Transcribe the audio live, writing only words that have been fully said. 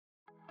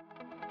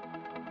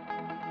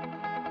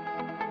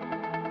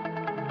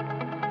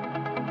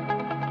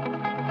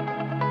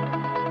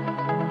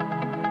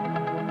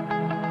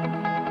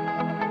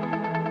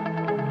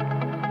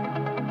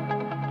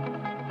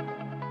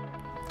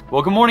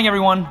Well, good morning,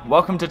 everyone.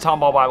 Welcome to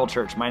Tomball Bible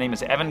Church. My name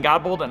is Evan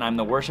Godbold, and I'm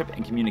the worship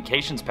and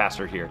communications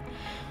pastor here.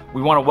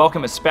 We want to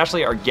welcome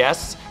especially our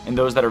guests and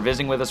those that are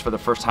visiting with us for the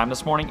first time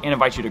this morning and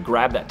invite you to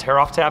grab that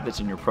tear-off tab that's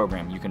in your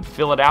program. You can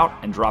fill it out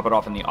and drop it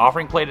off in the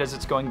offering plate as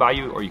it's going by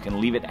you, or you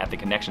can leave it at the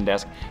connection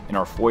desk in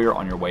our foyer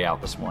on your way out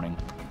this morning.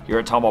 Here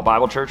at Tomball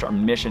Bible Church, our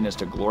mission is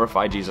to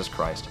glorify Jesus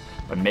Christ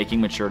by making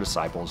mature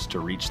disciples to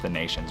reach the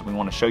nations. We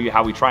want to show you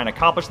how we try and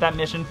accomplish that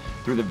mission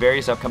through the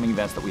various upcoming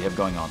events that we have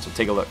going on. So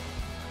take a look.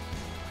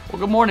 Well,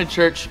 good morning,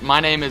 church.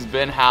 My name is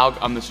Ben Haug.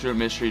 I'm the Student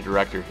Ministry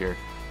Director here.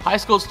 High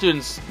school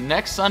students,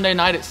 next Sunday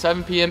night at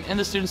 7 p.m. in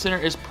the Student Center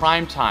is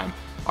prime time.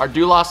 Our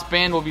Doulos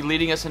band will be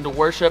leading us into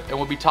worship, and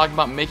we'll be talking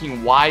about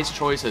making wise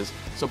choices.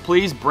 So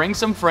please bring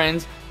some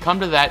friends. Come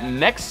to that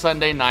next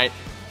Sunday night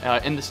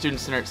in the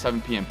Student Center at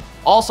 7 p.m.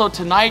 Also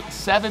tonight,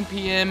 7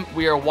 p.m.,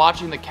 we are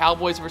watching the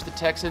Cowboys versus the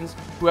Texans.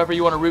 Whoever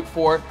you want to root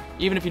for.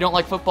 Even if you don't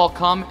like football,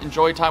 come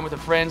enjoy time with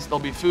your friends. There'll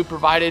be food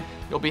provided.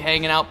 You'll be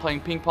hanging out, playing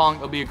ping pong.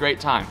 It'll be a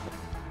great time.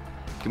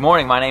 Good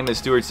morning, my name is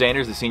Stuart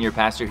Sanders, the senior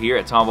pastor here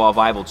at Tomball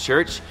Bible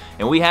Church,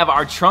 and we have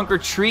our trunk or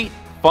treat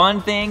fun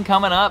thing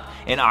coming up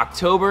in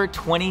October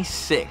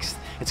 26th.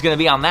 It's going to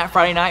be on that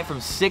Friday night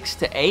from 6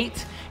 to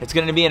 8. It's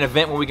going to be an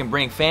event where we can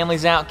bring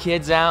families out,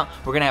 kids out.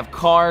 We're going to have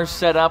cars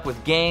set up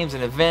with games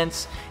and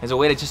events as a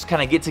way to just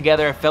kind of get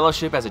together and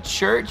fellowship as a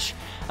church.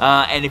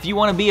 And if you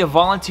want to be a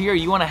volunteer,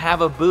 you want to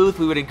have a booth,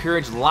 we would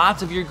encourage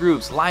lots of your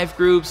groups, life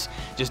groups,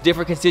 just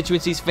different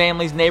constituencies,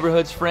 families,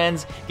 neighborhoods,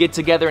 friends, get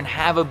together and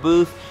have a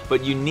booth.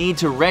 But you need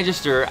to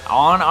register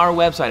on our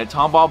website at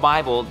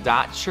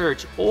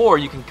tomballbible.church, or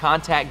you can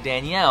contact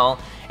Danielle,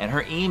 and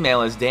her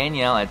email is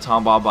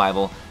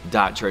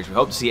danielle@tomballbible.church. We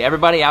hope to see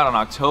everybody out on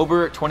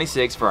October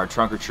 26th for our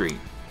trunk or treat.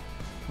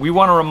 We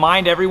want to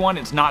remind everyone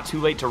it's not too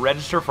late to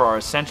register for our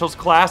Essentials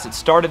class. It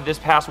started this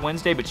past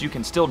Wednesday, but you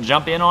can still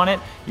jump in on it.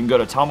 You can go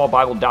to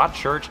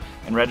tomballbible.church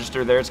and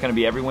register there. It's going to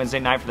be every Wednesday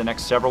night for the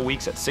next several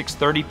weeks at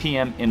 6:30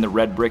 p.m. in the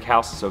Red Brick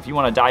House. So if you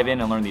want to dive in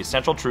and learn the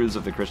essential truths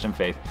of the Christian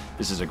faith,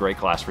 this is a great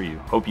class for you.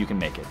 Hope you can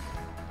make it.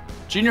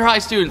 Junior high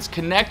students,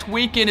 Connect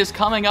Weekend is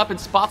coming up and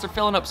spots are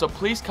filling up, so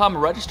please come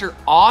register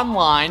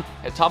online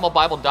at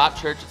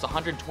tomballbible.church. It's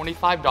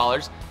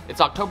 $125.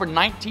 It's October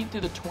 19th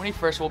through the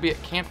 21st. We'll be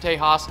at Camp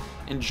Tejas,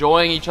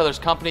 enjoying each other's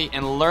company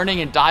and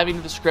learning and diving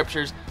into the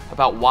scriptures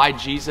about why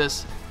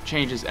Jesus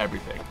changes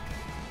everything.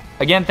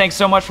 Again, thanks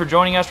so much for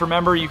joining us.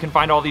 Remember, you can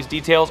find all these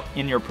details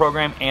in your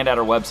program and at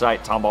our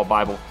website,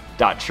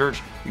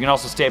 tomballbible.church. You can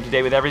also stay up to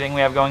date with everything we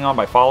have going on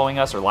by following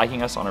us or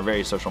liking us on our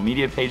various social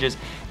media pages.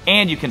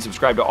 And you can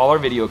subscribe to all our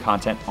video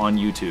content on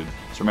YouTube.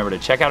 So remember to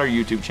check out our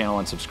YouTube channel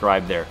and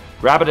subscribe there.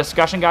 Grab a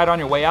discussion guide on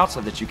your way out so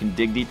that you can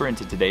dig deeper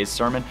into today's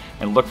sermon,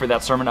 and look for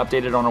that sermon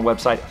updated on our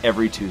website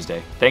every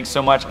Tuesday. Thanks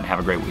so much and have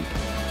a great week.